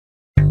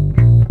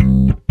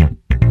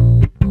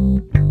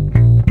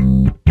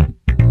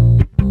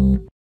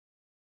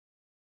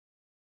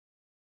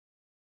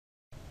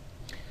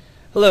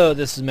Hello,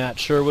 this is Matt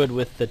Sherwood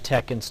with the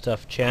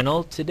Tech.n.Stuff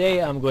channel. Today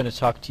I'm going to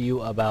talk to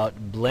you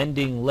about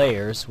blending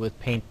layers with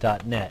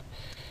Paint.net.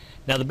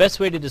 Now the best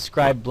way to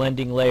describe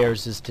blending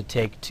layers is to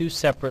take two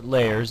separate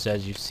layers,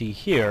 as you see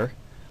here,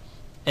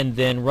 and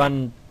then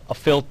run a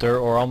filter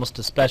or almost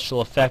a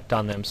special effect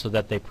on them so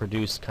that they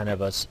produce kind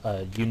of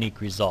a unique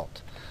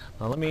result.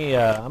 Now I'm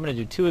going to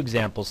do two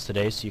examples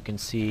today so you can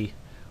see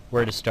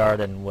where to start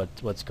and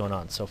what's going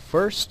on. So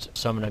first,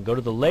 I'm going to go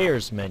to the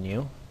Layers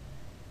menu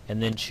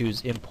and then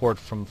choose Import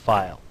from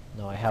File.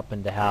 Now I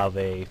happen to have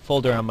a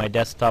folder on my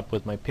desktop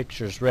with my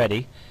pictures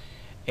ready,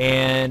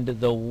 and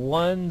the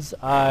ones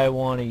I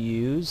want to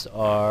use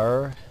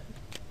are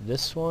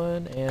this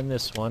one and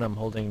this one. I'm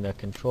holding the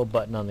control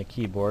button on the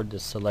keyboard to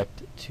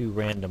select two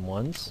random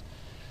ones,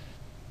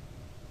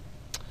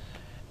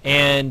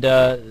 and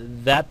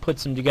that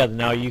puts them together.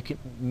 Now you can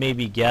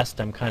maybe guessed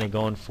I'm kind of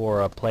going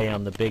for a play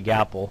on the Big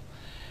Apple.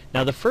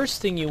 Now the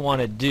first thing you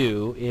want to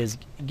do is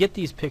get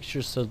these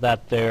pictures so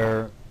that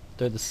they're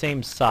the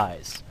same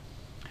size,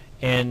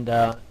 and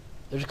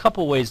there's a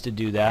couple ways to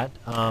do that.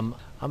 I'm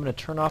going to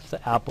turn off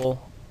the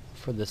apple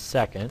for the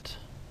second,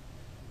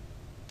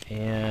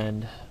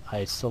 and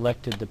I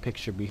selected the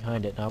picture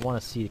behind it, and I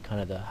want to see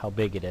kind of how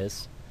big it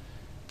is.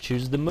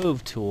 Choose the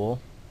Move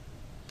tool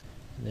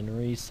and then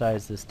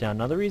resize this down.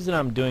 Now the reason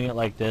I'm doing it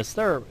like this,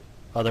 there are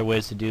other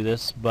ways to do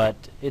this, but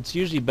it's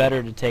usually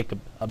better to take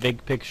a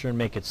big picture and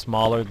make it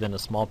smaller than a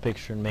small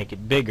picture and make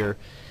it bigger,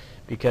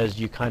 because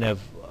you kind of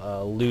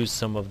lose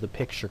some of the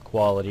picture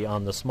quality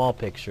on the small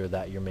picture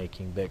that you're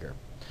making bigger.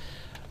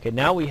 Okay,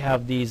 now we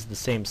have these the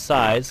same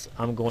size.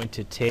 I'm going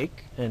to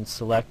take and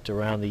select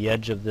around the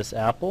edge of this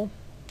apple,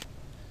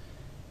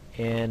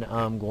 and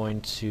I'm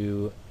going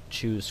to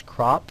choose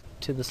Crop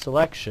to the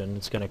selection.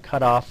 It's going to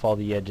cut off all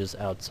the edges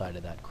outside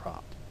of that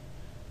crop.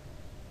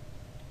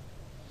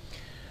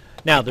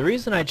 Now the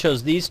reason I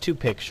chose these two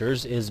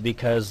pictures is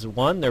because,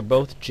 one, they're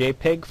both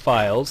JPEG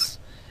files,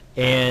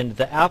 and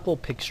the apple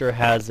picture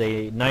has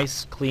a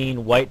nice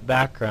clean white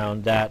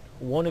background that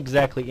won't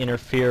exactly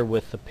interfere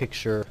with the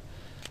picture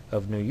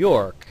of New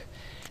York.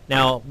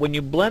 Now when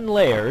you blend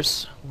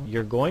layers,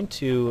 you're going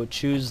to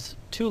choose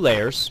two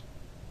layers,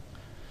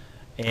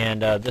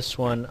 and this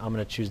one I'm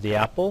going to choose the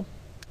apple,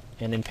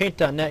 and in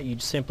Paint.net you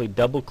simply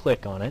double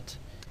click on it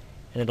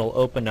and it'll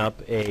open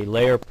up a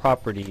layer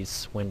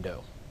properties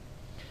window.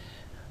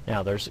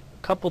 Now there's a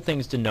couple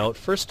things to note.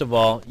 First of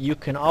all, you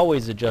can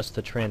always adjust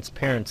the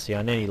transparency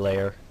on any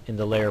layer in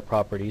the layer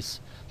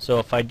properties. So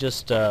if I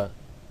just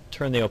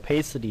turn the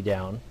opacity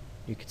down,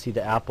 you can see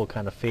the apple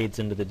kind of fades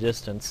into the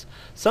distance.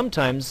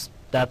 Sometimes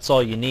that's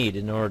all you need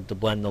in order to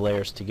blend the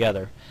layers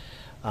together.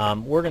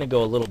 We're going to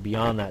go a little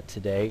beyond that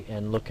today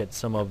and look at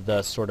some of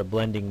the sort of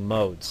blending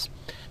modes.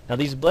 Now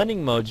these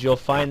blending modes, you'll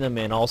find them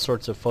in all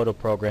sorts of photo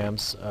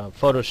programs,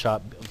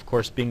 Photoshop of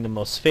course being the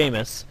most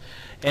famous,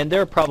 and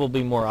there are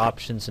probably more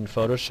options in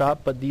Photoshop,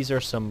 but these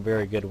are some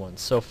very good ones.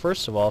 So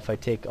first of all, if I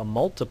take a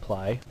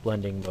multiply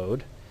blending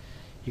mode,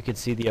 you can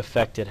see the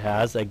effect it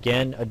has.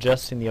 Again,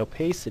 adjusting the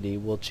opacity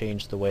will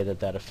change the way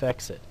that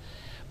affects it.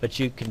 But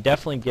you can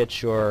definitely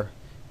get your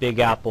Big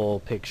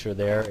Apple picture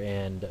there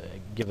and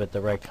give it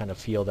the right kind of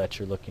feel that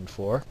you're looking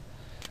for.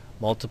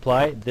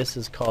 Multiply, this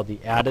is called the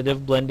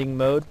additive blending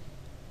mode.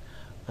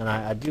 And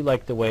I do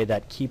like the way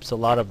that keeps a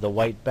lot of the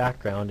white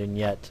background, and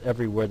yet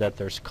everywhere that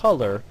there's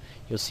color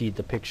you'll see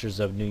the pictures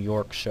of New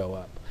York show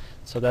up.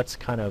 So that's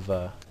kind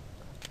of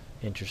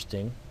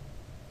interesting.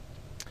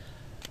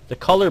 The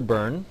color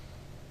burn,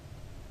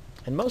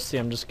 and mostly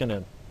I'm just going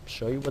to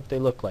show you what they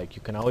look like.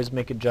 You can always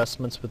make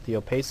adjustments with the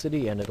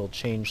opacity and it'll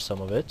change some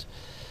of it.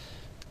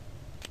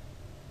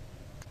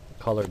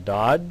 Color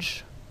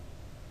dodge,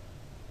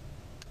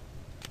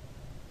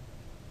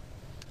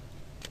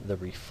 the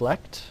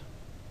reflect,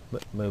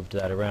 moved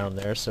that around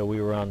there, so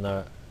we were on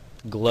the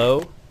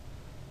glow,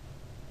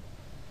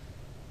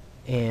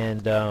 and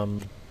the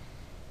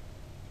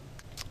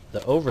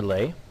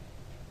overlay,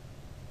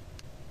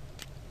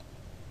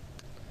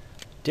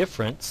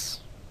 difference,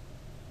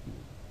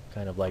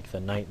 kind of like the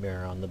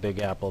nightmare on the Big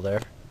Apple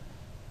there,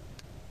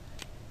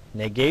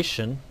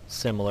 negation,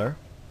 similar,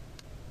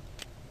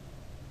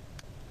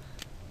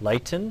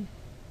 lighten,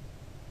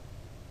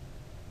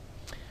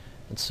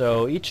 and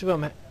so each of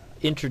them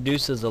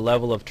introduces a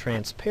level of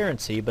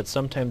transparency, but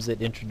sometimes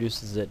it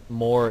introduces it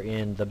more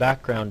in the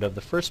background of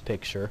the first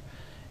picture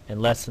and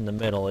less in the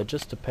middle. It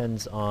just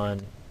depends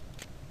on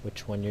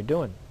which one you're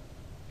doing.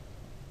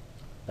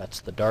 That's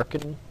the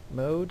darken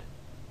mode,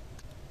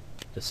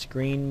 the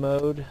screen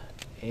mode,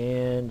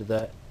 and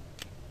the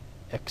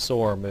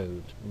XOR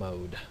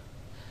mode.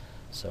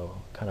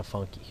 So kind of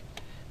funky.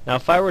 Now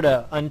if I were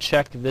to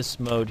uncheck this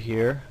mode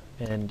here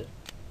and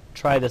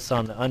try this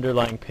on the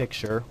underlying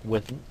picture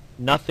with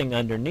nothing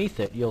underneath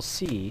it, you'll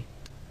see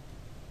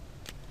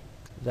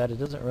that it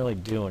doesn't really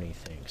do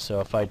anything.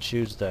 So if I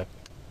choose the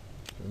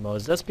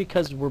modes, that's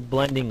because we're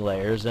blending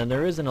layers and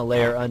there isn't a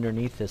layer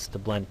underneath this to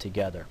blend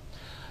together.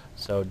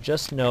 So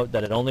just note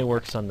that it only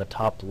works on the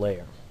top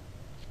layer.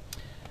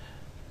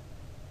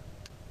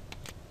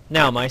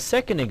 Now my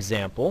second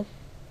example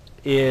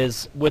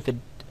is with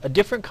a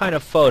different kind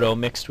of photo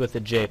mixed with a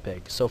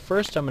JPEG. So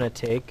first I'm going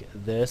to take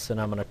this and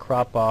I'm going to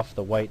crop off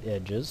the white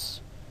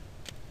edges.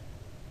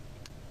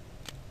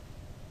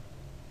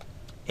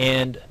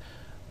 And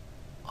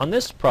on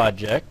this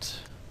project,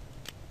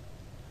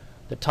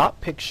 the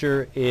top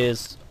picture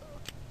is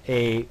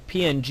a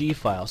PNG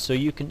file, so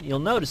you'll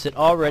notice it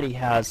already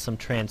has some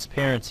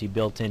transparency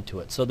built into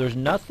it. So there's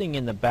nothing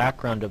in the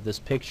background of this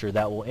picture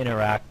that will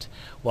interact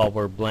while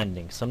we're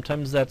blending.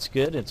 Sometimes that's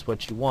good, it's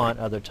what you want,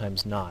 other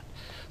times not.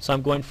 So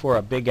I'm going for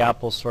a Big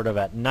Apple sort of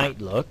at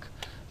night look.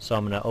 So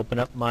I'm going to open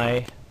up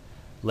my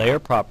layer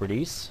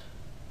properties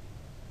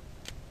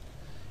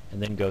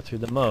and then go through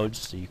the modes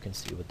so you can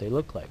see what they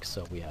look like.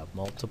 So we have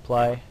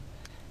multiply,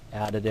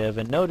 additive,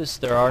 and notice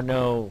there are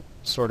no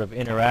sort of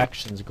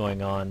interactions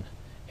going on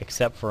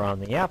except for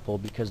on the apple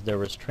because there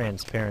was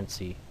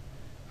transparency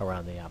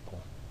around the apple.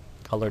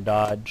 Color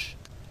dodge,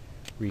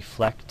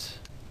 reflect,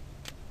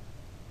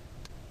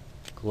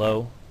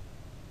 glow,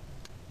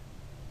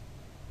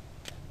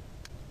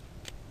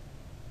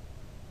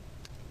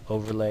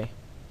 overlay,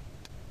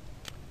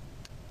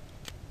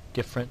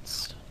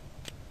 difference,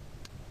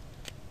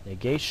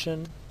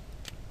 negation,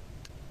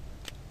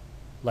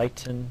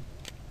 lighten,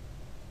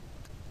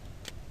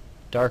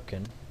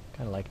 darken,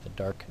 kind of like the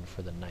darken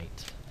for the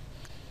night,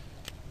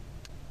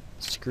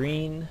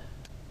 screen,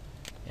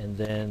 and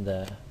then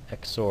the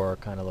XOR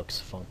kind of looks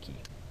funky.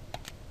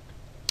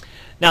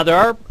 Now there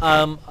are,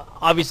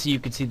 obviously you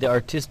can see the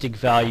artistic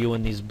value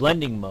in these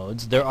blending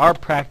modes. There are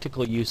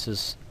practical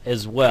uses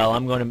as well.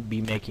 I'm going to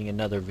be making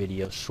another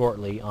video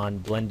shortly on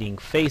blending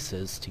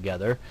faces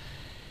together,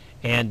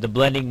 and the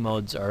blending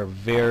modes are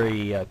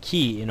very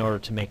key in order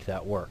to make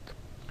that work.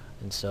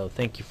 And so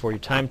thank you for your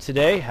time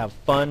today. Have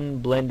fun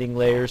blending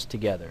layers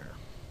together.